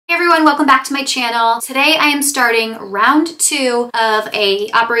Hey everyone, welcome back to my channel. Today I am starting round 2 of a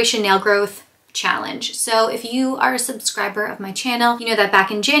Operation Nail Growth challenge. So if you are a subscriber of my channel, you know that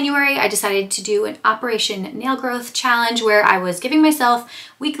back in January I decided to do an Operation Nail Growth challenge where I was giving myself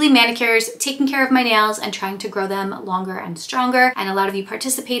weekly manicures, taking care of my nails and trying to grow them longer and stronger. And a lot of you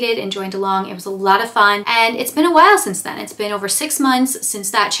participated and joined along. It was a lot of fun and it's been a while since then. It's been over 6 months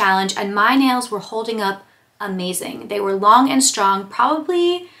since that challenge and my nails were holding up amazing. They were long and strong,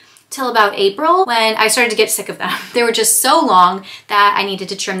 probably till about April when I started to get sick of them. They were just so long that I needed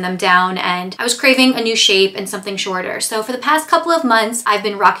to trim them down and I was craving a new shape and something shorter. So for the past couple of months, I've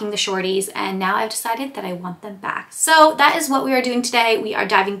been rocking the shorties and now I've decided that I want them back. So that is what we are doing today. We are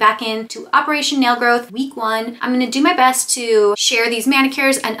diving back into Operation Nail Growth week 1. I'm gonna do my best to share these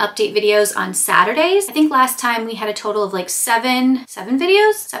manicures and update videos on Saturdays. I think last time we had a total of like seven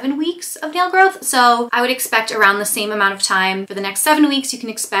videos, 7 weeks of nail growth. So I would expect around the same amount of time for the next 7 weeks. You can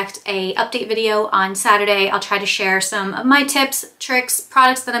expect a update video on Saturday. I'll try to share some of my tips, tricks,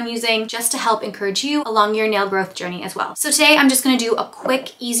 products that I'm using just to help encourage you along your nail growth journey as well. So today I'm just gonna do a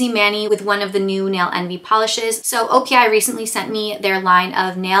quick, easy mani with one of the new Nail Envy polishes. So OPI recently sent me their line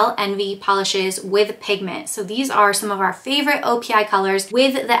of Nail Envy polishes with pigment. So these are some of our favorite OPI colors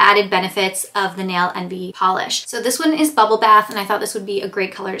with the added benefits of the Nail Envy polish. So this one is Bubble Bath and I thought this would be a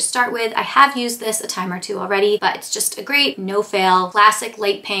great color to start with. I have used this a time or two already, but it's just a great no fail, classic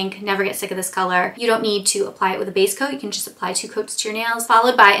light pink. Never get sick of this color. You don't need to apply it with a base coat. You can just apply 2 coats to your nails,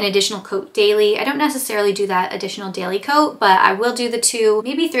 followed by an additional coat daily. I don't necessarily do that additional daily coat, but I will do the 2,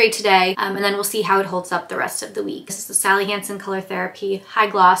 maybe 3 today, and then we'll see how it holds up the rest of the week. This is the Sally Hansen Color Therapy High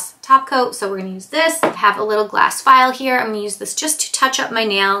Gloss Top Coat, so we're gonna use this. I have a little glass vial here. I'm gonna use this just to touch up my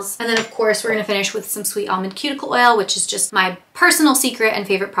nails. And then of course, we're gonna finish with some Sweet Almond Cuticle Oil, which is just my personal secret and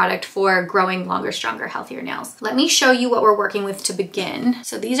favorite product for growing longer, stronger, healthier nails. Let me show you what we're working with to begin.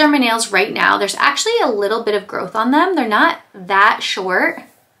 So these are my nails right now. There's actually a little bit of growth on them. They're not that short.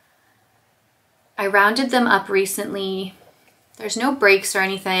 I rounded them up recently. There's no breaks or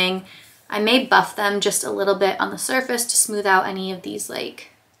anything. I may buff them just a little bit on the surface to smooth out any of these like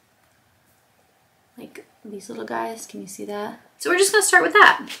these little guys. Can you see that? So we're just gonna start with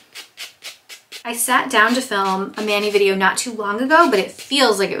that. I sat down to film a mani video not too long ago, but it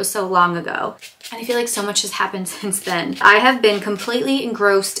feels like it was so long ago. And I feel like so much has happened since then. I have been completely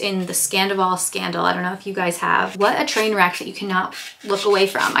engrossed in the Scandival scandal. I don't know if you guys have. What a train wreck that you cannot look away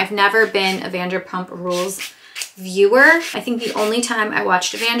from. I've never been a Vanderpump Rules viewer. I think the only time I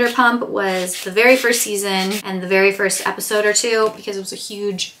watched Vanderpump was the very first season and the very first episode or 2 because I was a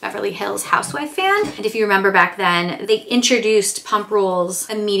huge Beverly Hills housewife fan. And if you remember back then, they introduced Pump Rules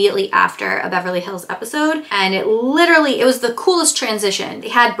immediately after a Beverly Hills episode. And it was the coolest transition. They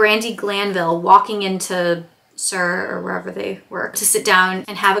had Brandi Glanville walking into SUR or wherever they work to sit down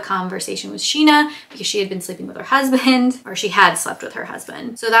and have a conversation with Sheena because she had been sleeping with her husband, or she had slept with her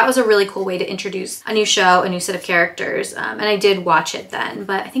husband. So that was a really cool way to introduce a new show, a new set of characters. And I did watch it then,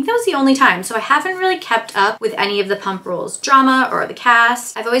 but I think that was the only time. So I haven't really kept up with any of the Pump Rules drama or the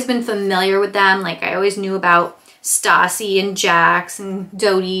cast. I've always been familiar with them. Like I always knew about Stassi and Jax and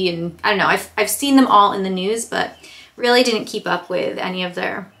Dodie and I don't know, I've seen them all in the news, but really didn't keep up with any of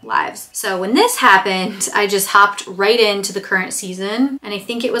their lives. So when this happened, I just hopped right into the current season. And I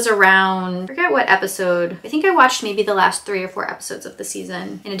think it was around, I forget what episode. I think I watched maybe the last 3 or 4 episodes of the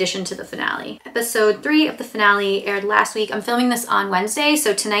season in addition to the finale. Episode 3 of the finale aired last week. I'm filming this on Wednesday.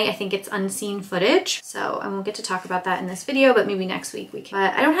 So tonight I think it's unseen footage. So I won't get to talk about that in this video, but maybe next week we can.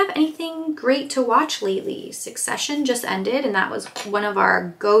 But I don't have anything great to watch lately. Succession just ended and that was one of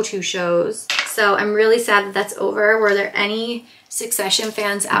our go-to shows. So I'm really sad that that's over. Were there any Succession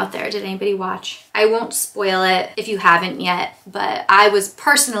fans out there? Did anybody watch? I won't spoil it if you haven't yet, but I was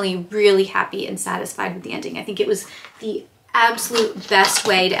personally really happy and satisfied with the ending. I think it was the absolute best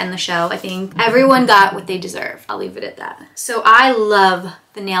way to end the show. I think everyone got what they deserve. I'll leave it at that. So I love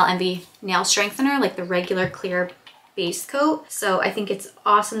the Nail Envy nail strengthener, like the regular clear base coat. So I think it's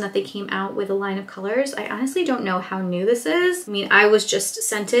awesome that they came out with a line of colors. I honestly don't know how new this is. I mean, I was just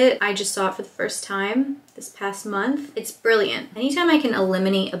sent it. I just saw it for the first time this past month. It's brilliant. Anytime I can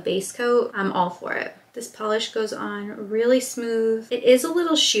eliminate a base coat, I'm all for it. This polish goes on really smooth. It is a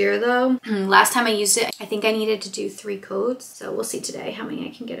little sheer though. Last time I used it, I think I needed to do 3 coats. So we'll see today how many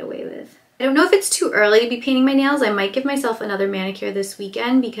I can get away with. I don't know if it's too early to be painting my nails. I might give myself another manicure this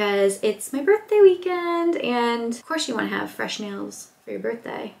weekend because it's my birthday weekend and of course you want to have fresh nails for your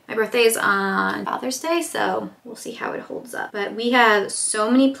birthday. My birthday is on Father's Day, so we'll see how it holds up. But we have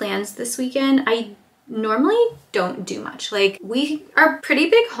so many plans this weekend. I normally don't do much. Like we are pretty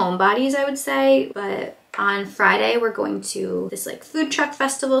big homebodies, I would say, but On Friday, we're going to this like food truck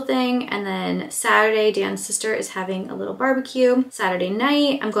festival thing. And then Saturday, Dan's sister is having a little barbecue. Saturday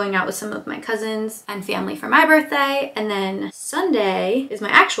night, I'm going out with some of my cousins and family for my birthday. And then Sunday is my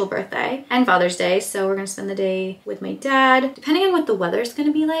actual birthday and Father's Day. So we're gonna spend the day with my dad. Depending on what the weather's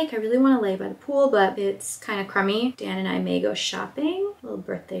gonna be like, I really wanna lay by the pool, but it's kind of crummy. Dan and I may go shopping, a little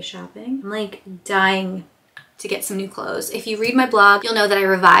birthday shopping. I'm like dying to get some new clothes. If you read my blog, you'll know that I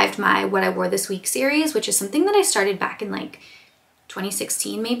revived my What I Wore This Week series, which is something that I started back in like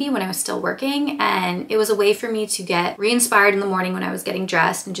 2016 maybe, when I was still working, and it was a way for me to get re-inspired in the morning when I was getting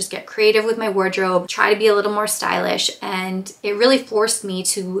dressed and just get creative with my wardrobe, try to be a little more stylish, and it really forced me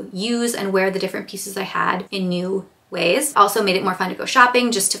to use and wear the different pieces I had in new ways. Also made it more fun to go shopping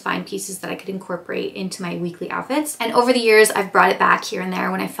just to find pieces that I could incorporate into my weekly outfits. And over the years, I've brought it back here and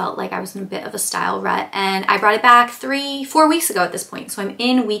there when I felt like I was in a bit of a style rut. And I brought it back 3-4 weeks ago at this point. So I'm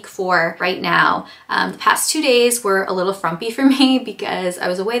in week 4 right now. The past 2 days were a little frumpy for me because I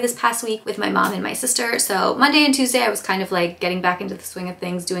was away this past week with my mom and my sister. So Monday and Tuesday, I was kind of like getting back into the swing of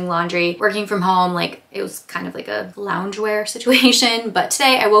things, doing laundry, working from home. Like it was kind of like a loungewear situation. But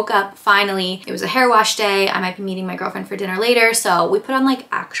today I woke up finally. It was a hair wash day. I might be meeting my girlfriend for dinner later, so we put on like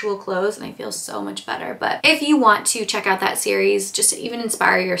actual clothes and I feel so much better. But if you want to check out that series just to even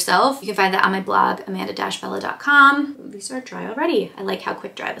inspire yourself, you can find that on my blog, amanda-bella.com. These are dry already. I like how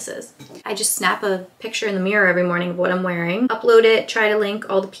quick dry this is. I just snap a picture in the mirror every morning of what I'm wearing, upload it, try to link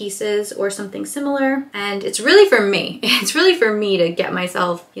all the pieces or something similar, and it's really for me. It's really for me to get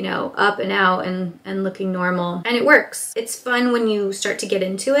myself, you know, up and out and looking normal, and it works. It's fun when you start to get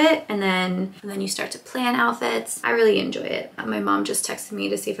into it and then you start to plan outfits. I really enjoy it. My mom just texted me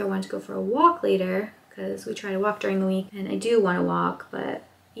to see if I wanted to go for a walk later because we try to walk during the week, and I do want to walk, but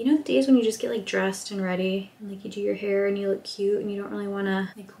you know the days when you just get like dressed and ready and like you do your hair and you look cute and you don't really want to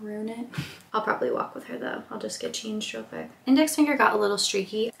like ruin it? I'll probably walk with her though. I'll just get changed real quick. Index finger got a little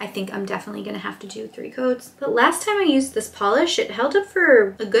streaky. I think I'm definitely gonna have to do 3 coats. But last time I used this polish, it held up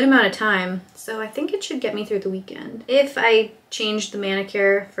for a good amount of time. So I think it should get me through the weekend. If I change the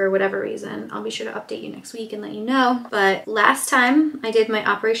manicure for whatever reason, I'll be sure to update you next week and let you know. But last time I did my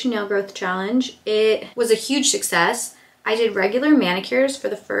Operation Nail Growth Challenge, it was a huge success. I did regular manicures for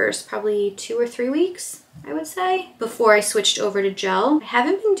the first probably 2 or 3 weeks, I would say, before I switched over to gel. I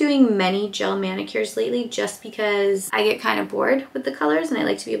haven't been doing many gel manicures lately just because I get kind of bored with the colors and I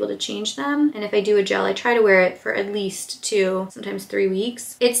like to be able to change them. And if I do a gel, I try to wear it for at least 2, sometimes 3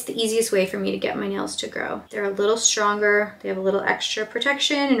 weeks. It's the easiest way for me to get my nails to grow. They're a little stronger. They have a little extra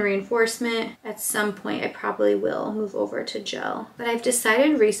protection and reinforcement. At some point, I probably will move over to gel. But I've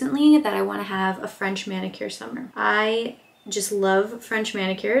decided recently that I want to have a French manicure summer. I just love French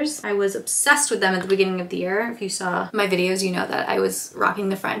manicures. I was obsessed with them at the beginning of the year. If you saw my videos, you know that I was rocking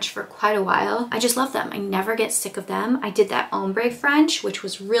the French for quite a while. I just love them. I never get sick of them. I did that ombre French, which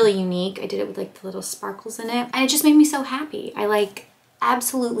was really unique. I did it with like the little sparkles in it, and it just made me so happy. I like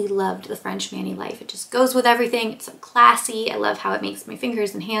absolutely loved the French mani life. It just goes with everything. It's so classy. I love how it makes my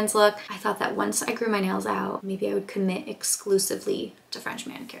fingers and hands look. I thought that once I grew my nails out, maybe I would commit exclusively to French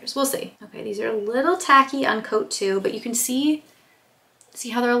manicures. We'll see. Okay, these are a little tacky on coat 2, but you can see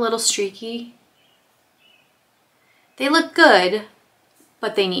how they're a little streaky? They look good,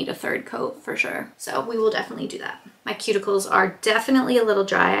 but they need a 3rd coat for sure. So we will definitely do that. My cuticles are definitely a little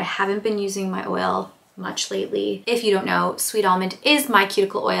dry. I haven't been using my oil much lately. If you don't know, Sweet Almond is my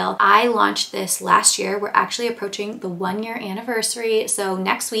cuticle oil. I launched this last year. We're actually approaching the 1-year anniversary. So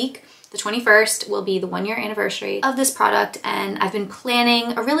next week, the 21st, will be the 1-year anniversary of this product, and I've been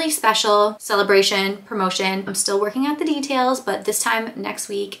planning a really special celebration promotion. I'm still working out the details, but this time next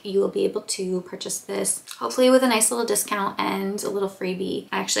week you will be able to purchase this, hopefully with a nice little discount and a little freebie.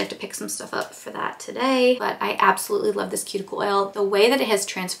 I actually have to pick some stuff up for that today, but I absolutely love this cuticle oil. The way that it has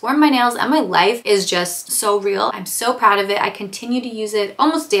transformed my nails and my life is just so real. I'm so proud of it. I continue to use it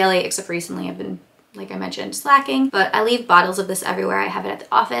almost daily, except for recently I've been, like I mentioned, slacking, but I leave bottles of this everywhere. I have it at the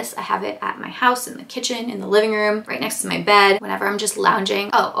office, I have it at my house, in the kitchen, in the living room, right next to my bed, whenever I'm just lounging.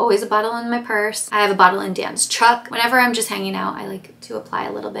 Oh, always a bottle in my purse. I have a bottle in Dan's truck. Whenever I'm just hanging out, I like to apply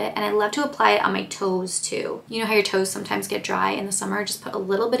a little bit, and I love to apply it on my toes too. You know how your toes sometimes get dry in the summer? Just put a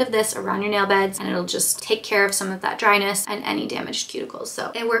little bit of this around your nail beds and it'll just take care of some of that dryness and any damaged cuticles.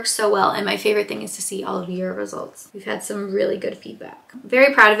 So it works so well, and my favorite thing is to see all of your results. We've had some really good feedback. I'm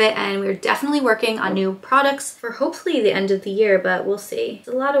very proud of it, and we're definitely working on new products for hopefully the end of the year, but we'll see. It's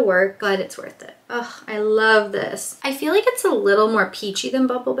a lot of work, but it's worth it. Oh, I love this. I feel like it's a little more peachy than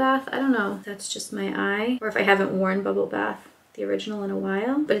Bubble Bath. I don't know if that's just my eye or if I haven't worn Bubble Bath the original in a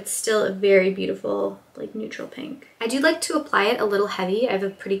while, but it's still a very beautiful like neutral pink. I do like to apply it a little heavy. I have a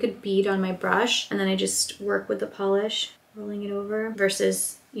pretty good bead on my brush, and then I just work with the polish, rolling it over,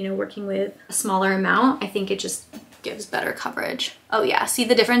 versus, you know, working with a smaller amount. I think it just gives better coverage. Oh yeah, see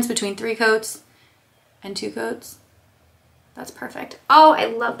the difference between 3 coats and 2 coats? That's perfect. Oh, I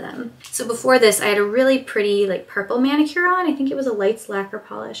love them. So before this, I had a really pretty like purple manicure on. I think it was a Lights lacquer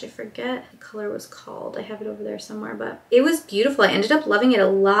polish. I forget the color was called. I have it over there somewhere, but it was beautiful. I ended up loving it a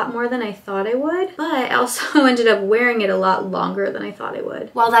lot more than I thought I would, but I also ended up wearing it a lot longer than I thought I would.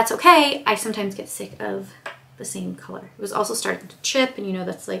 While that's okay, I sometimes get sick of the same color. It was also starting to chip, and you know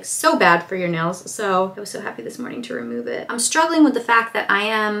that's like so bad for your nails, so I was so happy this morning to remove it. I'm struggling with the fact that I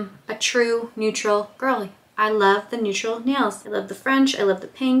am a true neutral girly. I love the neutral nails. I love the French, I love the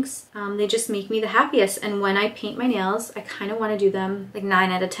pinks. They just make me the happiest, and when I paint my nails, I kind of want to do them like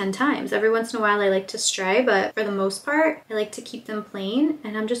 9 out of 10 times. Every once in a while I like to stray, but for the most part I like to keep them plain,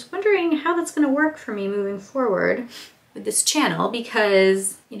 and I'm just wondering how that's going to work for me moving forward with this channel,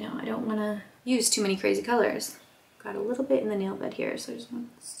 because, you know, I don't want to use too many crazy colors. Got a little bit in the nail bed here, so I just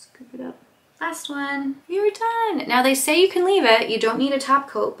want to scoop it up. Last one. You're done. Now they say you can leave it. You don't need a top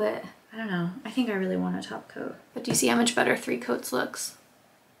coat, but I don't know. I think I really want a top coat. But do you see how much better 3 coats looks?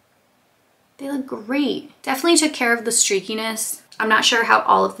 They look great. Definitely took care of the streakiness. I'm not sure how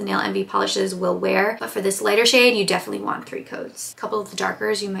all of the Nail Envy polishes will wear, but for this lighter shade, you definitely want 3 coats. A couple of the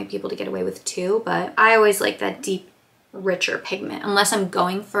darkers, you might be able to get away with 2, but I always like that deep, richer pigment. Unless I'm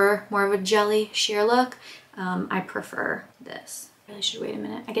going for more of a jelly sheer look, I prefer this. I really should wait a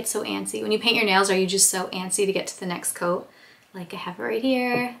minute. I get so antsy. When you paint your nails, are you just so antsy to get to the next coat? Like I have it right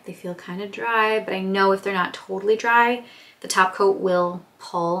here. They feel kind of dry, but I know if they're not totally dry, the top coat will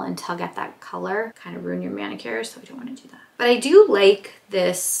pull and tug at that color, kind of ruin your manicure, so I don't want to do that. But I do like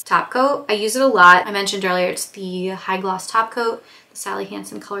this top coat. I use it a lot. I mentioned earlier, it's the High Gloss Top Coat, the Sally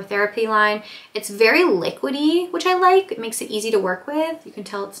Hansen Color Therapy line. It's very liquidy, which I like. It makes it easy to work with. You can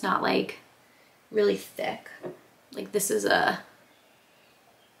tell it's not like really thick. Like this is a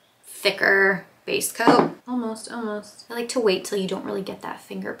thicker base coat. Almost. I like to wait till you don't really get that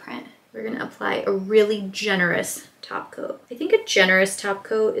fingerprint. We're gonna apply a really generous top coat. I think a generous top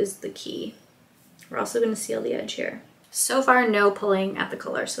coat is the key. We're also gonna seal the edge here. So far, no pulling at the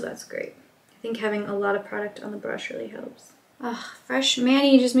color, so that's great. I think having a lot of product on the brush really helps. Ugh, fresh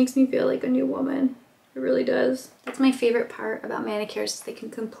mani just makes me feel like a new woman. It really does. That's my favorite part about manicures, is they can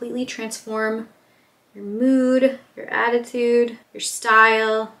completely transform your mood, your attitude, your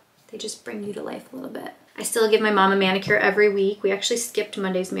style. They just bring you to life a little bit. I still give my mom a manicure every week. We actually skipped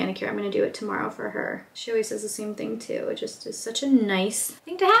Monday's manicure. I'm gonna do it tomorrow for her. She always says the same thing too. It just is such a nice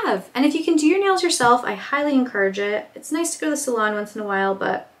thing to have. And if you can do your nails yourself, I highly encourage it. It's nice to go to the salon once in a while,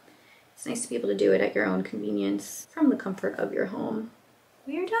 but it's nice to be able to do it at your own convenience from the comfort of your home.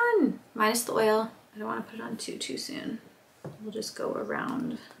 We are done. Minus the oil. I don't want to put it on too soon. We'll just go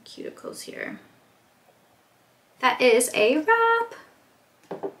around the cuticles here. That is a wrap.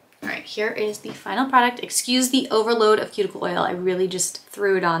 All right, here is the final product. Excuse the overload of cuticle oil. I really just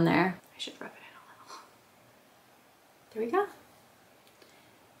threw it on there. I should rub it in a little. There we go.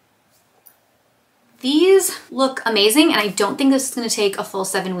 These look amazing, and I don't think this is gonna take a full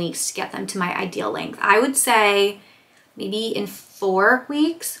 7 weeks to get them to my ideal length. I would say maybe in 4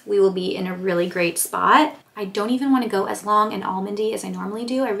 weeks, we will be in a really great spot. I don't even want to go as long and almondy as I normally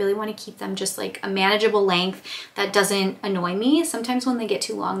do. I really want to keep them just like a manageable length that doesn't annoy me. Sometimes when they get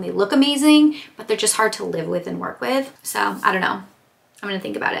too long, they look amazing, but they're just hard to live with and work with. So I don't know. I'm gonna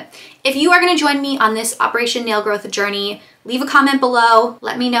think about it. If you are gonna join me on this Operation Nail Growth journey, leave a comment below.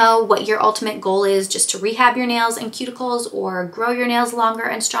 Let me know what your ultimate goal is, just to rehab your nails and cuticles or grow your nails longer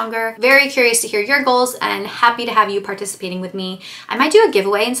and stronger. Very curious to hear your goals and happy to have you participating with me. I might do a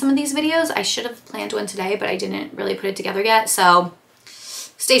giveaway in some of these videos. I should have planned one today, but I didn't really put it together yet. So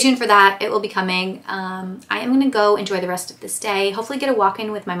stay tuned for that. It will be coming. I am gonna go enjoy the rest of this day. Hopefully get a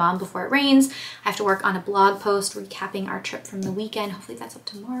walk-in with my mom before it rains. I have to work on a blog post recapping our trip from the weekend. Hopefully that's up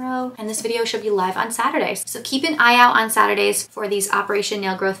tomorrow. And this video should be live on Saturdays. So keep an eye out on Saturdays for these Operation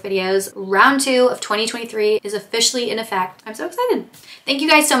Nail Growth videos. Round 2 of 2023 is officially in effect. I'm so excited. Thank you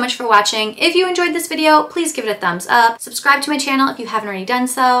guys so much for watching. If you enjoyed this video, please give it a thumbs up. Subscribe to my channel if you haven't already done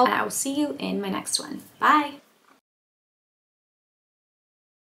so. And I will see you in my next one. Bye.